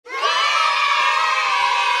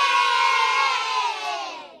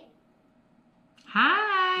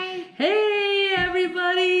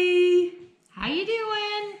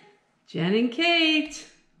Jen and Kate.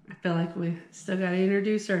 I feel like we still got to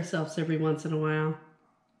introduce ourselves every once in a while.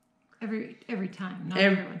 Every time, not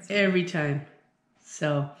every time.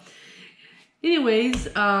 So, anyways,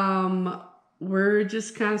 we're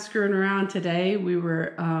just kind of screwing around today. We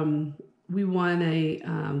won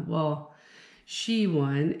she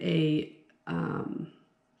won a,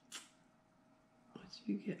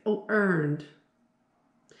 earned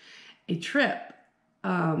a trip,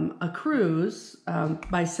 a cruise,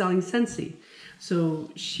 by selling Scentsy. So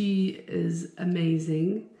she is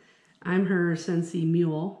amazing. I'm her Scentsy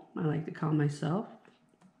mule, I like to call myself.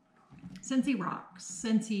 Scentsy rocks.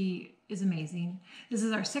 Scentsy is amazing. This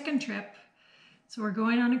is our second trip. So we're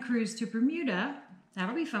going on a cruise to Bermuda.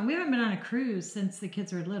 That'll be fun. We haven't been on a cruise since the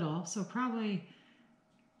kids were little, so probably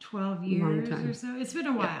 12 years or so. It's been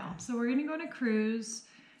a while. Yeah. So we're going to go on a cruise.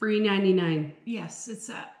 Free 99. Yes, it's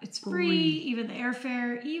free. Even the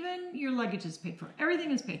airfare, even your luggage is paid for. Everything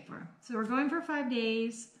is paid for. So we're going for 5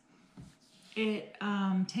 days. It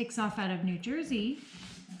takes off out of New Jersey,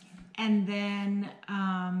 and then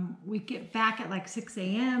we get back at like 6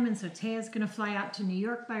 a.m. And so Taya's going to fly out to New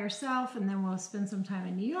York by herself, and then we'll spend some time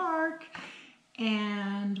in New York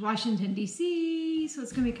and Washington, D.C. So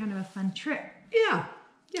it's going to be kind of a fun trip. Yeah.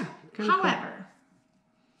 However,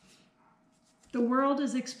 the world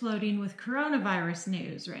is exploding with coronavirus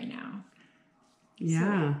news right now.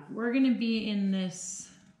 Yeah. So we're going to be in this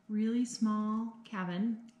really small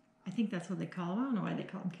cabin. I think that's what they call them. I don't know why they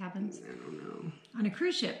call them cabins. I don't know. On a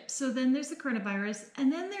cruise ship. So then there's the coronavirus. And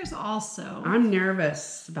then there's also... I'm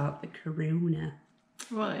nervous about the corona.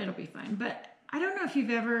 Well, it'll be fine. But I don't know if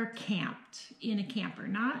you've ever camped in a camper.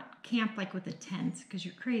 Not camp like with a tent because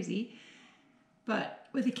you're crazy. But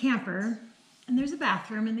with a camper. And there's a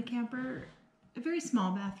bathroom in the camper. A very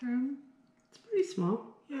small bathroom. It's pretty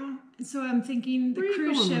small. Yeah. And so I'm thinking the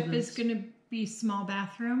cruise ship is going to be small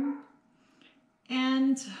bathroom.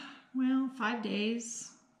 And, well, 5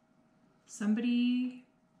 days. Somebody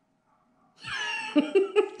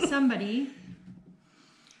is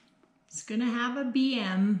going to have a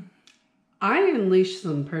BM. I unleashed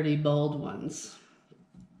some pretty bold ones.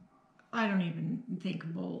 I don't even think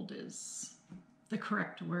bold is the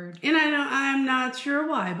correct word. And I'm not sure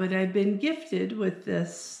why, but I've been gifted with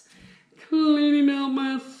this cleaning out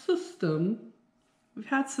my system. We've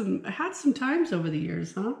had some times over the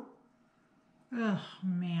years, huh? Oh,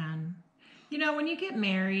 man. You know, when you get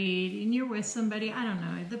married and you're with somebody, I don't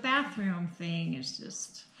know, the bathroom thing is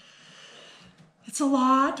just, it's a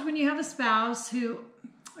lot when you have a spouse who,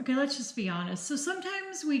 okay, let's just be honest. So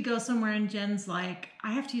sometimes we go somewhere and Jen's like,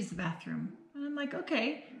 I have to use the bathroom. And I'm like,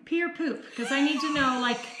 okay, pee or poop? Because I need to know,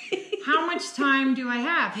 like, how much time do I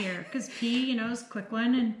have here? Because pee, is a quick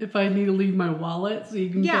one. And if I need to leave my wallet so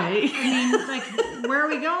you can pay. I mean, like, where are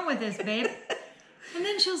we going with this, babe? And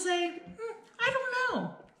then she'll say, I don't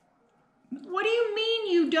know. What do you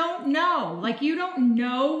mean you don't know? Like, you don't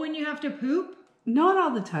know when you have to poop? Not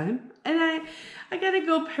all the time. And I gotta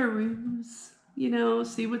go peruse,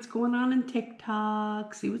 see what's going on in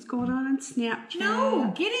TikTok, see what's going on in Snapchat.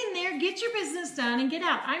 No, get in there, get your business done, and get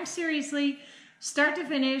out. I'm seriously, start to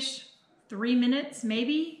finish, 3 minutes,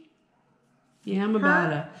 maybe. Yeah, I'm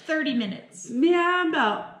about 30 minutes. Yeah,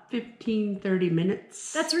 about 15, 30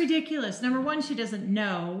 minutes. That's ridiculous. Number one, she doesn't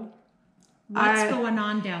know what's going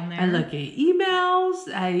on down there. I look at emails.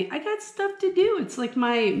 I got stuff to do. It's like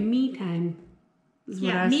my me time.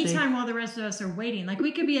 Me time while the rest of us are waiting. Like,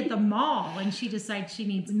 we could be at the mall and she decides she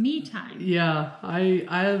needs me time. Yeah,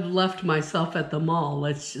 I've left myself at the mall,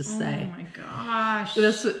 let's just say. Oh my gosh.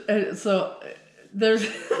 So there's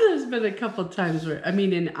been a couple times where,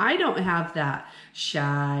 and I don't have that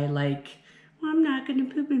shy, like, well, I'm not going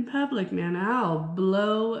to poop in public, man. I'll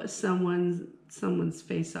blow someone's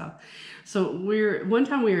face off. So one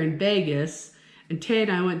time we were in Vegas, and Taya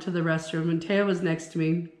and I went to the restroom, and Taya was next to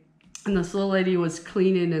me, and this little lady was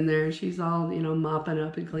cleaning in there. She's all, mopping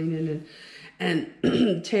up and cleaning, and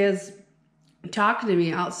Taya's talking to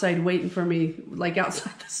me outside, waiting for me, like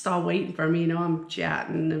outside the stall waiting for me. I'm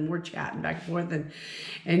chatting, and we're chatting back and forth,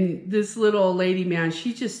 and this little lady, man,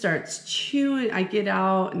 she just starts chewing. I get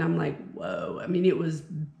out, and I'm like, whoa. It was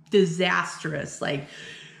disastrous, like,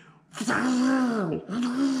 I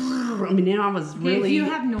was really... If you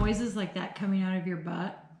have noises like that coming out of your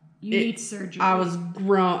butt, you need surgery. I was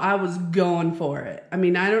going for it. I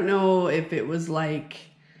don't know if it was like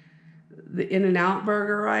the In-N-Out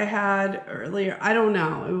burger I had earlier. I don't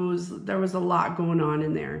know. There was a lot going on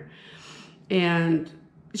in there. And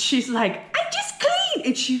she's like, I just cleaned.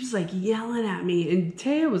 And she was like yelling at me. And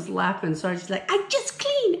Taya was laughing. So I was like, I just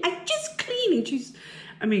cleaned. And she's,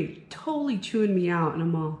 totally chewing me out. And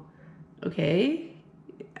I'm all, okay.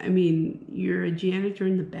 I mean, you're a janitor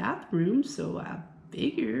in the bathroom, so I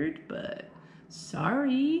figured, but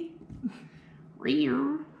sorry.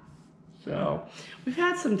 So we've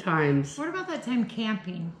had some times. What about that time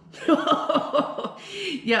camping?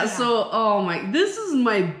 Yeah, so this is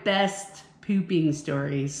my best pooping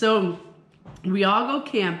story. So we all go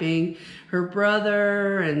camping, her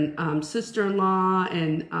brother and sister-in-law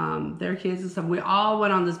and their kids and stuff. We all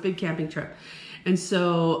went on this big camping trip. And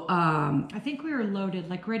so I think we were loaded,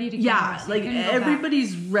 like ready to go. Yeah, So like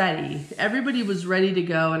everybody's ready. Everybody was ready to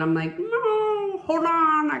go, and I'm like, no, hold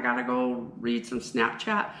on, I gotta go read some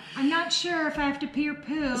Snapchat. I'm not sure if I have to pee or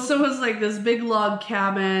poo. So it was like this big log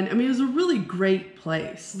cabin. I mean, it was a really great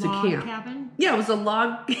place to camp. Log cabin? Yeah, it was a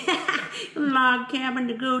log cabin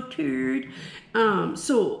to go to.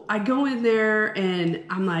 So I go in there and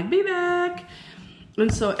I'm like, be back.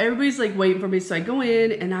 And so everybody's like waiting for me. So I go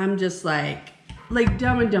in and I'm just like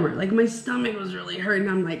Dumb and Dumber. Like my stomach was really hurting.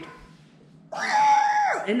 I'm like,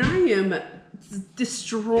 and I am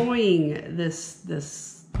destroying this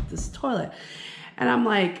toilet. And I'm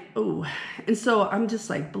like, oh. And so I'm just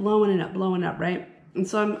like blowing it up, right? And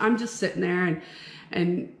so I'm just sitting there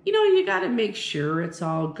and you know, you got to make sure it's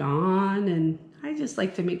all gone. And I just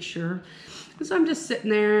like to make sure. And so I'm just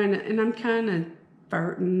sitting there and I'm kind of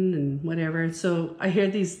farting and whatever. So I hear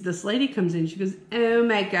this lady comes in. She goes, oh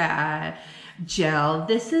my God, Jill,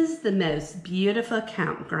 this is the most beautiful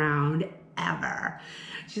campground ever.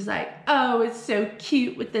 She's like, oh, it's so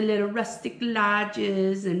cute with the little rustic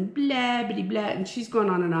lodges and blah, blah, blah. And she's going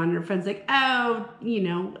on and on. And her friend's like, oh, you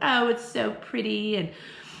know, oh, it's so pretty.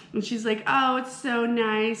 And she's like, oh, it's so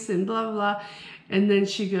nice and blah, blah, blah. And then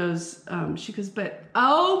she goes, but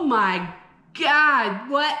oh my God,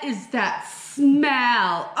 what is that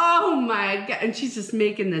smell? Oh my God. And she's just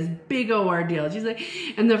making this big ordeal. She's like,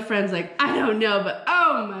 and the friend's like, I don't know, but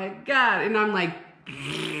oh my God. And I'm like,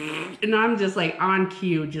 and I'm just like on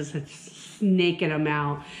cue, just snaking them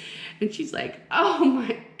out. And she's like, oh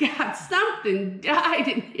my God, something died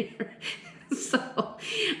in here. So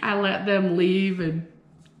I let them leave and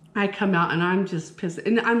I come out and I'm just pissed.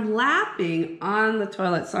 And I'm lapping on the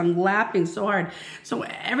toilet. So I'm lapping so hard. So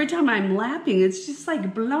every time I'm lapping, it's just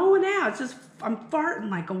like blowing out. It's just, I'm farting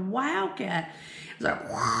like a wildcat. It's like,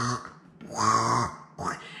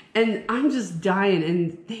 and I'm just dying.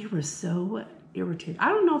 And they were so irritated. I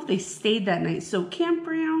don't know if they stayed that night. So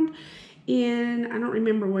campground in, I don't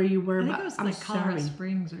remember where you were, I think but it was I'm like Colorado sorry.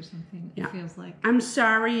 Springs or something, it feels like. I'm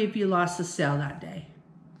sorry if you lost a sale that day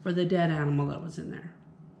for the dead animal that was in there.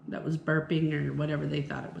 That was burping or whatever they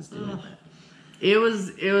thought it was doing. But it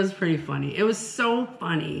was pretty funny. It was so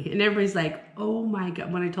funny. And everybody's like, oh my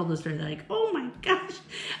God. When I told the story, they're like, oh my gosh,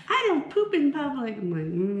 I don't poop in public.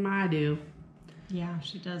 I'm like, I do. Yeah,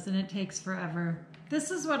 she does. And it takes forever. This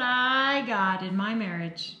is what I got in my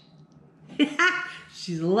marriage.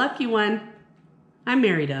 She's a lucky one. I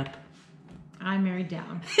married up. I married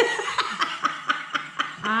down.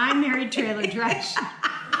 I married trailer trash.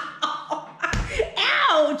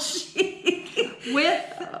 Ouch!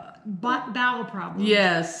 With bowel problems.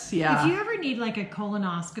 Yes, yeah. If you ever need like a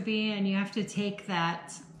colonoscopy and you have to take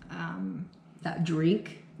that... that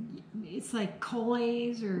drink? It's like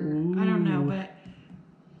Colaze or I don't know, but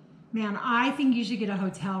man, I think you should get a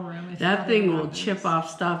hotel room. If that thing will chip off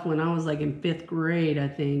stuff when I was like in 5th grade, I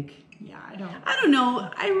think. Yeah, I don't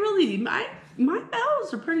know. My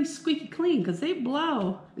bowels are pretty squeaky clean because they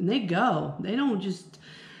blow and they go. They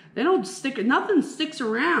don't stick, nothing sticks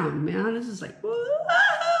around, man. This is like,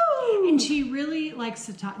 whoa. And she really likes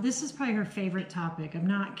to talk. This is probably her favorite topic. I'm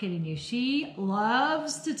not kidding you. She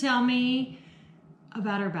loves to tell me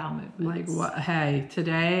about her bowel movements. Like, what? Hey,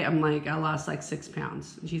 today I'm like, I lost like 6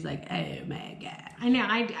 pounds. And she's like, oh my God. I know.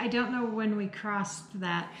 I don't know when we crossed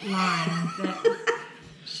that line that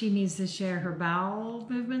she needs to share her bowel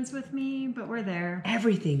movements with me, but we're there.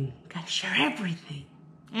 Everything. Gotta share everything.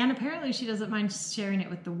 And apparently she doesn't mind sharing it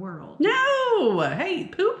with the world. No! Hey,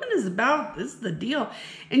 pooping is the deal.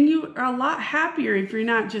 And you are a lot happier if you're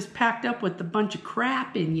not just packed up with a bunch of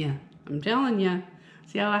crap in you. I'm telling you.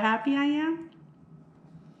 See how happy I am?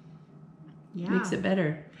 Yeah. Makes it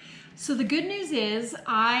better. So the good news is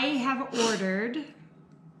I have ordered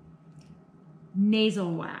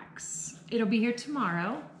nasal wax. It'll be here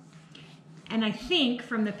tomorrow. And I think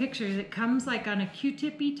from the pictures it comes like on a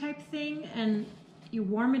Q-tip-y type thing and you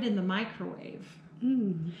warm it in the microwave.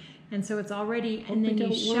 And so it's already, and then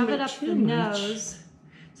you shove it up the nose.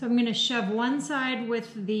 So I'm going to shove one side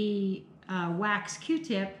with the wax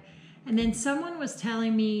Q-tip. And then someone was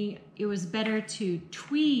telling me it was better to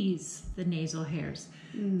tweeze the nasal hairs.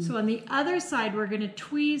 So on the other side, we're going to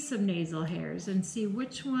tweeze some nasal hairs and see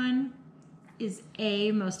which one is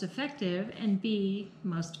A, most effective, and B,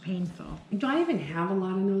 most painful. Do I even have a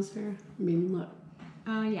lot of nose hair? I mean, look.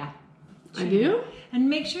 Yeah. I do? And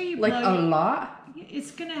make sure you like blow a lot?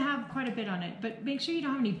 It's going to have quite a bit on it, but make sure you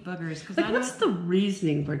don't have any boogers. Like, what's the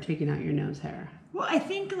reasoning for taking out your nose hair? Well, I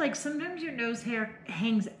think like sometimes your nose hair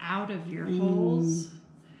hangs out of your holes,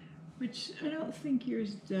 which I don't think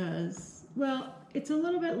yours does. Well, it's a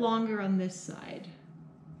little bit longer on this side.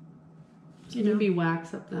 So maybe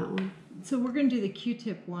wax up that one. So we're going to do the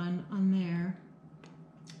Q-tip one on there.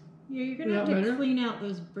 Yeah, you're going to have to clean out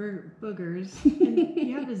those boogers. And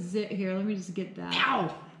you have a zit here. Let me just get that.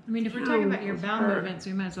 Ow! I mean, if we're talking about your bowel movements,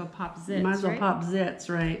 we might as well pop zits, Might as well pop zits,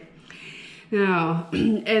 right? Now,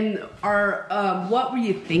 and our, what were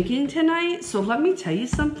you thinking tonight? So let me tell you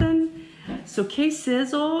something. So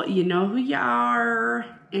K-Sizzle, you know who you are,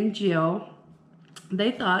 and Jill,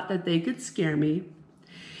 they thought that they could scare me.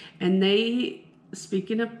 And they,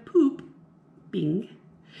 speaking of pooping,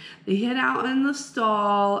 they hid out in the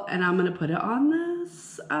stall, and I'm going to put it on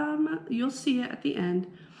this, you'll see it at the end.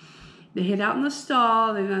 They hid out in the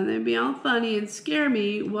stall, they thought they'd be all funny and scare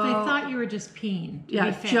me. Well, they thought you were just peeing.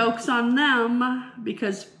 Yeah, joke's on them,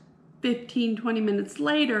 because 15, 20 minutes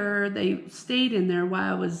later, they stayed in there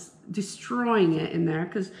while I was destroying it in there,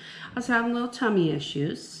 because I was having little tummy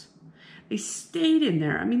issues. They stayed in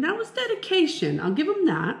there. I mean, that was dedication. I'll give them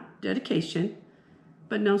that. Dedication.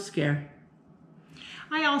 But no scare.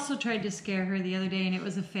 I also tried to scare her the other day, and it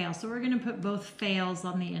was a fail. So we're going to put both fails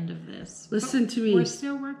on the end of this. Listen to me. We're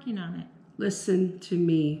still working on it. Listen to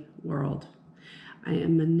me, world. I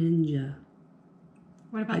am a ninja.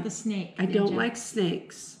 What about the snake? I don't like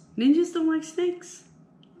snakes. Ninjas don't like snakes.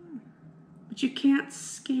 But you can't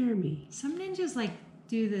scare me. Some ninjas like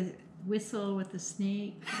do the whistle with the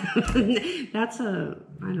snake. That's a,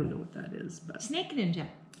 I don't know what that is, but snake ninja.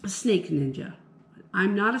 A snake ninja.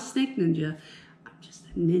 I'm not a snake ninja. I'm just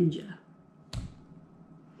a ninja.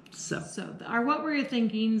 So our what were you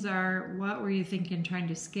thinkings are what were you thinking trying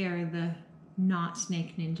to scare the not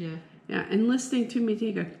snake ninja? Yeah, and listening to me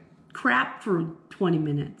take a crap for 20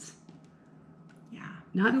 minutes. Yeah.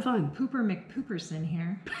 Not fun. Pooper McPooperson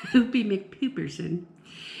here. Poopy McPooperson.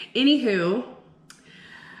 Anywho,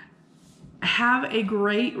 have a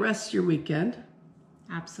great rest of your weekend.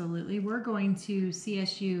 Absolutely. We're going to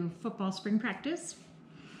CSU football spring practice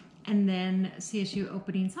and then CSU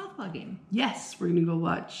opening softball game. Yes, we're going to go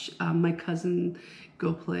watch my cousin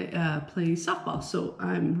go play softball. So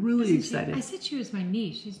I'm really excited. I said she was my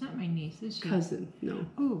niece. She's not my niece, is she? Cousin, no.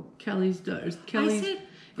 Ooh. Kelly's daughter. Kelly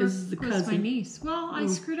is the cousin. Was my niece. Well, I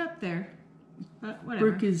screwed up there, but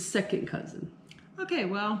whatever. Brooke is second cousin. Okay,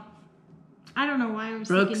 well, I don't know why I was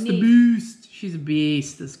Brooke's thinking niece. the beast. She's a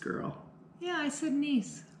beast, this girl. Yeah, I said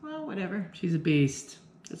niece. Well, whatever. She's a beast.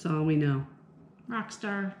 That's all we know. Rock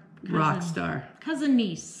star. Cousin. Rock star. Cousin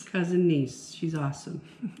niece. Cousin niece. She's awesome.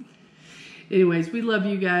 Anyways, we love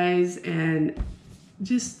you guys, and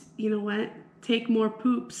just, you know what? Take more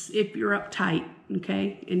poops if you're uptight,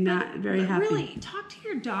 okay? And not very happy. Really, talk to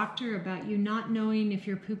your doctor about you not knowing if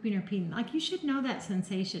you're pooping or peeing. Like, you should know that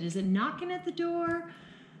sensation. Is it knocking at the door?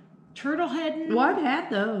 Turtle heading? Well, I've had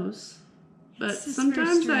those. But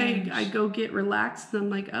sometimes I go get relaxed and I'm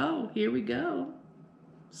like, oh, here we go.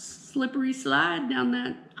 Slippery slide down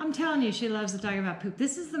that. I'm telling you, she loves to talk about poop.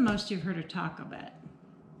 This is the most you've heard her talk about.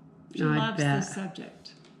 She loves this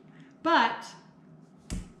subject. But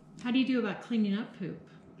how do you do about cleaning up poop?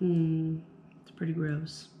 It's pretty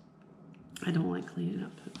gross. I don't like cleaning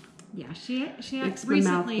up poop. Yeah, she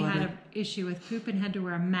recently had an issue with poop and had to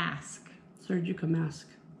wear a mask. Surgical mask.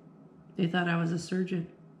 They thought I was a surgeon.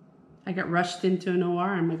 I got rushed into an OR.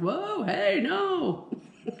 I'm like, whoa, hey, no.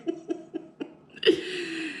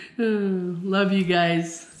 Love you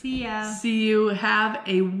guys. See ya. See you. Have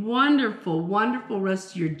a wonderful, wonderful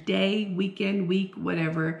rest of your day, weekend, week,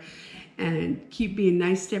 whatever. And keep being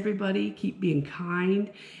nice to everybody. Keep being kind.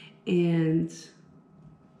 And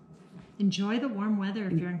enjoy the warm weather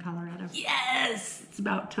if you're in Colorado. Yes. It's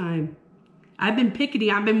about time. I've been picketing.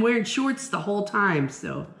 I've been wearing shorts the whole time,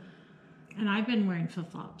 so. And I've been wearing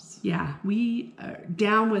flip-flops. Yeah, we are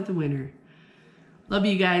down with the winter. Love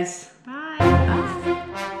you guys. Bye.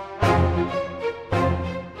 Bye.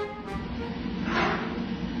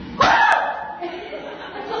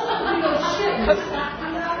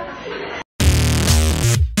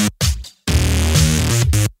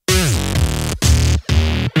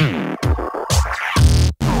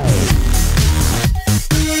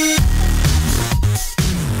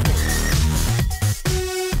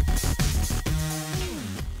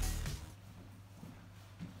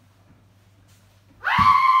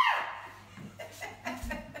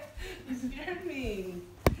 You scared me.